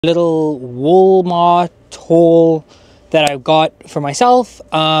little Walmart haul that I've got for myself,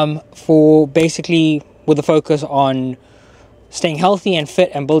 for basically with a focus on staying healthy and fit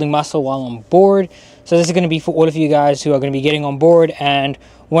and building muscle while on board. So this is going to be for all of you guys who are going to be getting on board and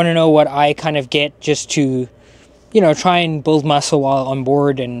want to know what I kind of get just to, you know, try and build muscle while on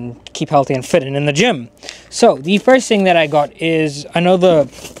board and keep healthy and fit and in the gym. So the first thing that I got is, I know the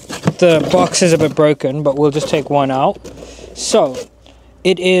box is a bit broken, but we'll just take one out. So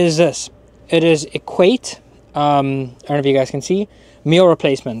it is this. It is Equate. I don't know if you guys can see. Meal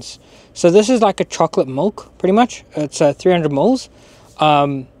replacements. So this is like a chocolate milk, pretty much. It's 300 mils.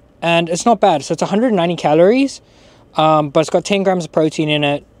 And it's not bad. So it's 190 calories. But it's got 10 grams of protein in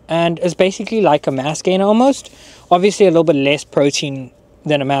it. And it's basically like a mass gainer almost. Obviously a little bit less protein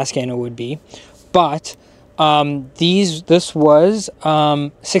than a mass gainer would be. But this was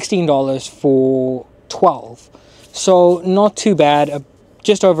 $16 for 12. So not too bad.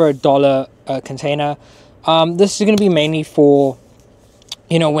 Just over $1 a container. This is going to be mainly for,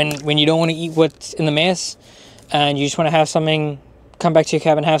 you know, when you don't want to eat what's in the mess and you just want to have something, come back to your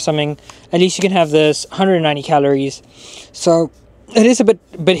cabin, have something. At least you can have this. 190 calories. So it is a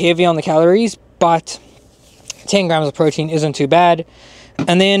bit heavy on the calories, but 10 grams of protein isn't too bad.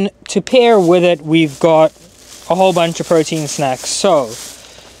 And then to pair with it, we've got a whole bunch of protein snacks. So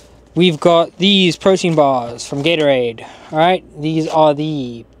we've got these protein bars from Gatorade. All right, these are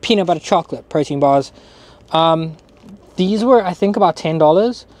the peanut butter chocolate protein bars. These were, I think, about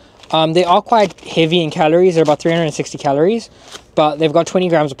 $10. They are quite heavy in calories. They're about 360 calories, but they've got 20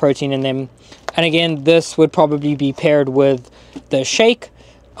 grams of protein in them. And again, this would probably be paired with the shake.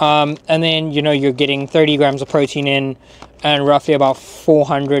 And then, you know, you're getting 30 grams of protein in and roughly about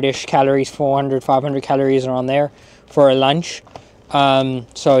 400-ish calories, 500 calories around there for a lunch.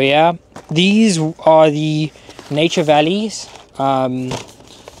 So yeah, these are the Nature Valley's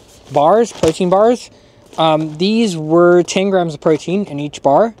bars, protein bars. These were 10 grams of protein in each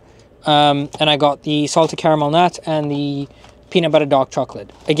bar. And I got the salted caramel nut and the peanut butter dark chocolate.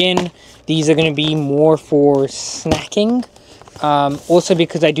 Again, these are going to be more for snacking. Also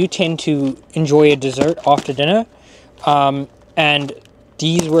because I do tend to enjoy a dessert after dinner. And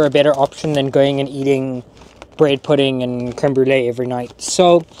these were a better option than going and eating bread pudding and creme brulee every night.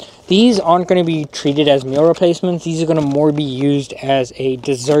 So these aren't going to be treated as meal replacements. These are going to more be used as a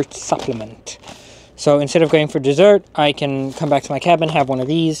dessert supplement. So instead of going for dessert, I can come back to my cabin, have one of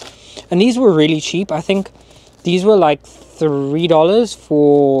these. And these were really cheap. I think these were like $3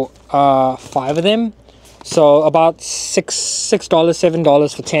 for 5 of them. So about $6,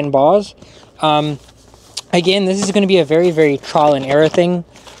 $7 for 10 bars. Again, this is going to be a very, very trial and error thing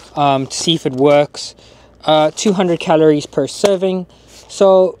to see if it works. 200 calories per serving.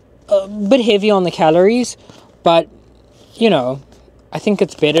 So a bit heavy on the calories, but you know, I think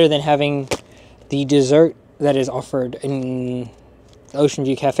it's better than having the dessert that is offered in Ocean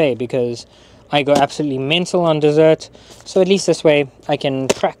View Cafe, because I go absolutely mental on dessert. So at least this way I can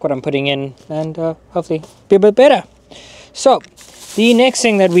track what I'm putting in and hopefully be a bit better. So the next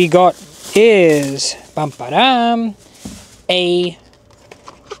thing that we got is a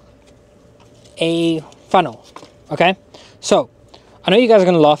funnel. Okay, so I know you guys are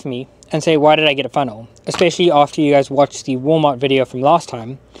going to laugh at me and say, why did I get a funnel? Especially after you guys watched the Walmart video from last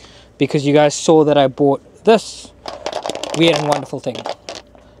time, because you guys saw that I bought this weird and wonderful thing.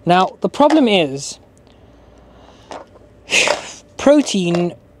 Now, the problem is,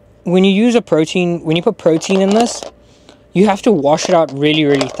 protein, when you put protein in this, you have to wash it out really,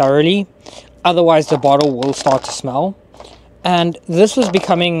 really thoroughly. Otherwise, the bottle will start to smell. And this was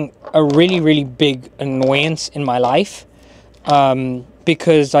becoming a really, really big annoyance in my life.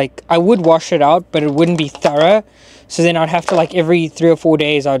 Because, like, I would wash it out, but it wouldn't be thorough. So then I'd have to, like, every 3 or 4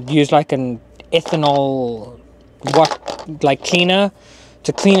 days, I'd use, like, an ethanol, cleaner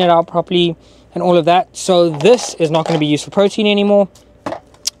to clean it out properly and all of that. So this is not going to be used for protein anymore.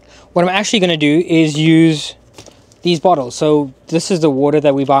 What I'm actually going to do is use these bottles. So this is the water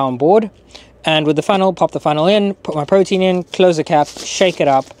that we buy on board. And with the funnel, pop the funnel in, put my protein in, close the cap, shake it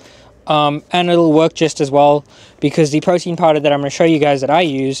up. And it'll work just as well, because the protein powder that I'm going to show you guys that I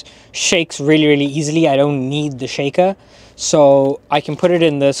use shakes really, really easily. I don't need the shaker. So I can put it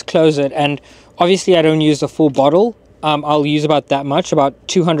in this, close it, and obviously I don't use the full bottle. I'll use about that much, about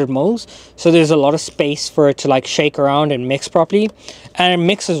 200 mils. So there's a lot of space for it to like shake around and mix properly. And it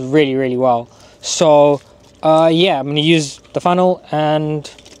mixes really, really well. So yeah, I'm going to use the funnel and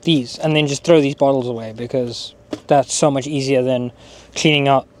these, and then just throw these bottles away, because that's so much easier than cleaning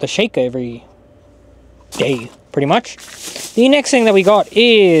out the shaker every day, pretty much. The next thing that we got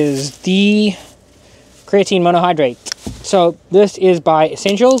is the creatine monohydrate. So this is by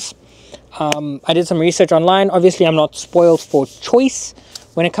Essentials. I did some research online. Obviously, I'm not spoiled for choice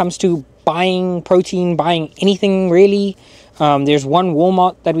when it comes to buying protein, buying anything really. There's one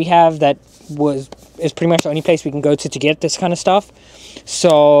Walmart that we have that is pretty much the only place we can go to get this kind of stuff.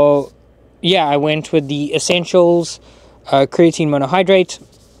 So yeah, I went with the Essentials creatine monohydrate,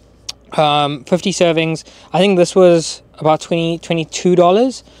 50 servings. I think this was about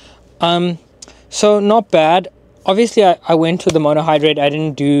 $22. So not bad. Obviously, I went with the monohydrate. I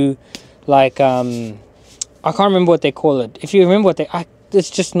didn't do like I can't remember what they call it. If you remember what it's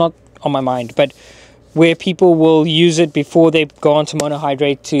just not on my mind. But where people will use it before they go on to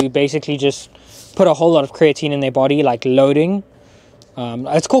monohydrate to basically just put a whole lot of creatine in their body, like loading.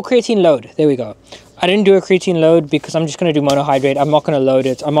 It's called creatine load. There we go. I didn't do a creatine load because I'm just going to do monohydrate. I'm not going to load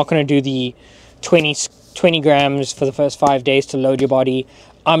it. I'm not going to do the 20 grams for the first 5 days to load your body.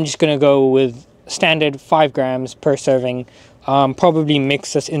 I'm just going to go with standard 5 grams per serving. Probably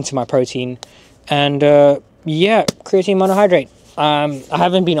mix this into my protein. And yeah, creatine monohydrate. I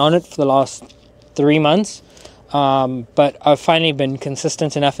haven't been on it for the last 3 months. But I've finally been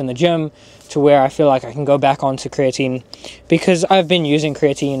consistent enough in the gym to where I feel like I can go back onto creatine, because I've been using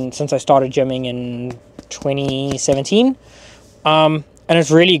creatine since I started gymming in 2017. And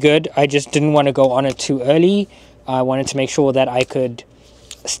it's really good. I just didn't want to go on it too early. I wanted to make sure that I could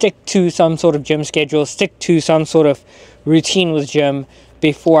stick to some sort of gym schedule, stick to some sort of routine with gym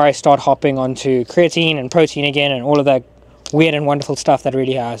before I start hopping onto creatine and protein again and all of that weird and wonderful stuff that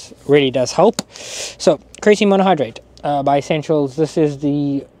really does help. So creatine monohydrate by Essentials. This is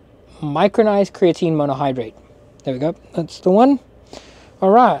the micronized creatine monohydrate. There we go. That's the one.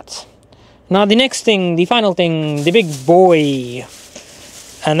 All right. Now the next thing, the final thing, the big boy,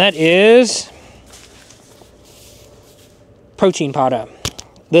 and that is protein powder.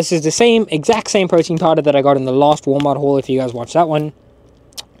 This is the exact same protein powder that I got in the last Walmart haul, if you guys watched that one.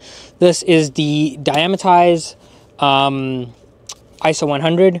 This is the Diametize ISO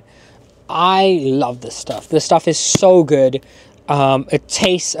 100. I love this stuff. This stuff is so good. It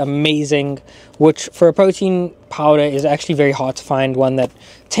tastes amazing, which for a protein powder is actually very hard to find one that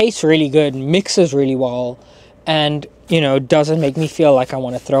tastes really good, mixes really well, and, you know, doesn't make me feel like I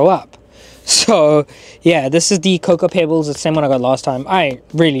want to throw up. So yeah, this is the Cocoa Pebbles. It's the same one I got last time. I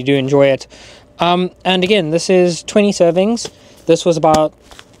really do enjoy it. And again, this is 20 servings. This was about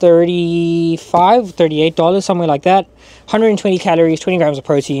 $38, somewhere like that. 120 calories, 20 grams of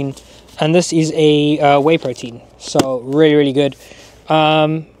protein, and this is a whey protein. So really good.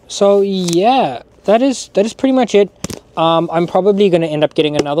 So yeah, that is pretty much it. I'm probably going to end up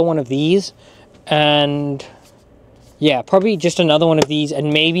getting another one of these, and yeah, probably just another one of these,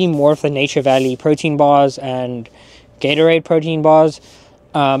 and maybe more of the Nature Valley protein bars and Gatorade protein bars.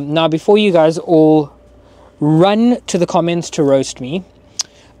 Now, before you guys all run to the comments to roast me,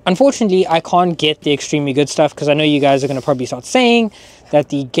 unfortunately, I can't get the extremely good stuff, because I know you guys are going to probably start saying that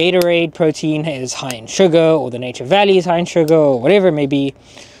the Gatorade protein is high in sugar, or the Nature Valley is high in sugar, or whatever it may be.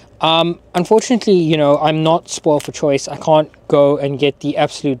 Unfortunately, you know, I'm not spoiled for choice. I can't go and get the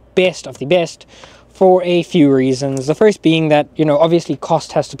absolute best of the best for a few reasons. The first being that, you know, obviously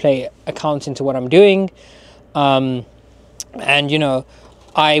cost has to play account into what I'm doing. And, you know,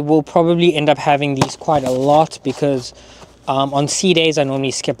 I will probably end up having these quite a lot, because on C days I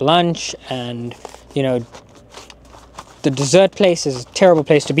normally skip lunch, and, you know, the dessert place is a terrible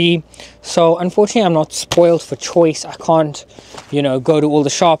place to be. So unfortunately, I'm not spoiled for choice. I can't, you know, go to all the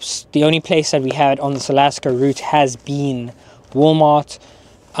shops. The only place that we had on this Alaska route has been Walmart.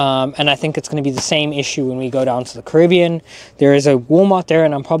 And I think it's going to be the same issue when we go down to the Caribbean. There is a Walmart there,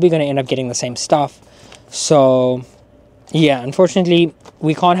 and I'm probably going to end up getting the same stuff. So yeah, unfortunately,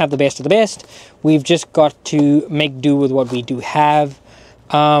 we can't have the best of the best. We've just got to make do with what we do have.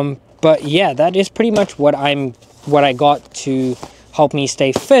 But yeah, that is pretty much what I got to help me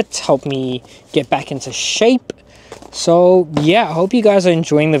stay fit, help me get back into shape. So yeah, I hope you guys are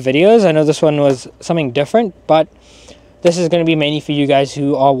enjoying the videos. I know this one was something different, but this is going to be mainly for you guys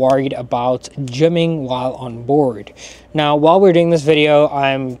who are worried about gymming while on board. Now, while we're doing this video,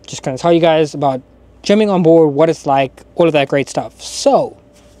 I'm just going to tell you guys about gymming on board, what it's like, all of that great stuff. So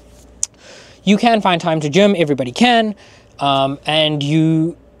you can find time to gym, everybody can. And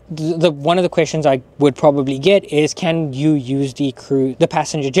one of the questions I would probably get is, can you use the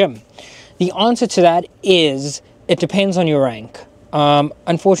passenger gym? The answer to that is, it depends on your rank.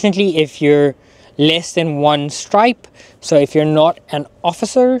 Unfortunately, if you're less than 1 stripe, so if you're not an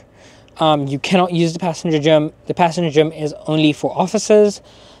officer, you cannot use the passenger gym. The passenger gym is only for officers.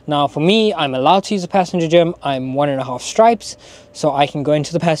 Now for me, I'm allowed to use the passenger gym. I'm 1.5 stripes, so I can go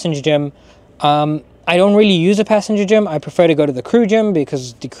into the passenger gym. I don't really use a passenger gym. I prefer to go to the crew gym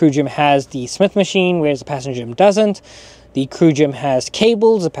because the crew gym has the Smith machine, whereas the passenger gym doesn't. The crew gym has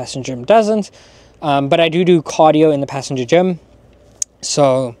cables, the passenger gym doesn't. But I do cardio in the passenger gym.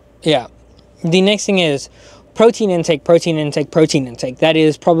 So, yeah. The next thing is protein intake, protein intake, protein intake. That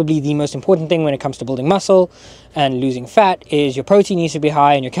is probably the most important thing when it comes to building muscle and losing fat, is your protein needs to be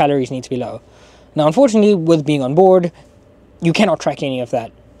high and your calories need to be low. Now, unfortunately, with being on board, you cannot track any of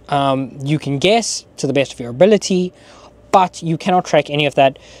that. You can guess to the best of your ability, but you cannot track any of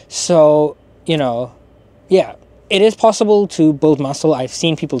that. So, you know, yeah, it is possible to build muscle. I've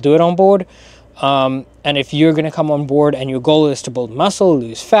seen people do it on board. And if you're going to come on board and your goal is to build muscle,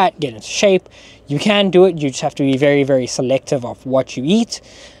 lose fat, get into shape, you can do it. You just have to be very, very selective of what you eat.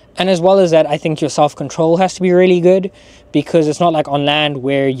 And as well as that, I think your self-control has to be really good, because it's not like on land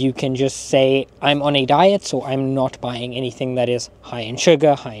where you can just say, I'm on a diet, so I'm not buying anything that is high in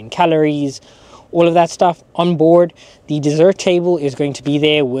sugar, high in calories, all of that stuff. On board, the dessert table is going to be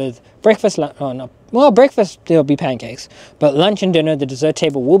there with breakfast, breakfast, there'll be pancakes, but lunch and dinner, the dessert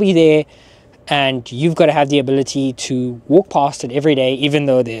table will be there. And you've got to have the ability to walk past it every day, even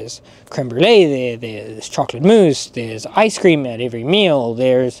though there's creme brulee, there's chocolate mousse, there's ice cream at every meal,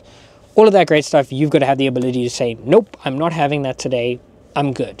 there's all of that great stuff. You've got to have the ability to say, nope, I'm not having that today,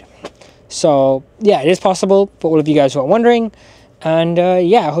 I'm good. So, yeah, it is possible for all of you guys who are wondering. And,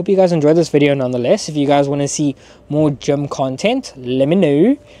 yeah, I hope you guys enjoyed this video nonetheless. If you guys want to see more gym content, let me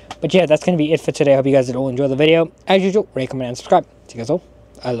know. But, yeah, that's going to be it for today. I hope you guys did all enjoy the video. As usual, rate, comment, and subscribe. See you guys all.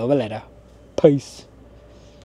 I love you later. Peace.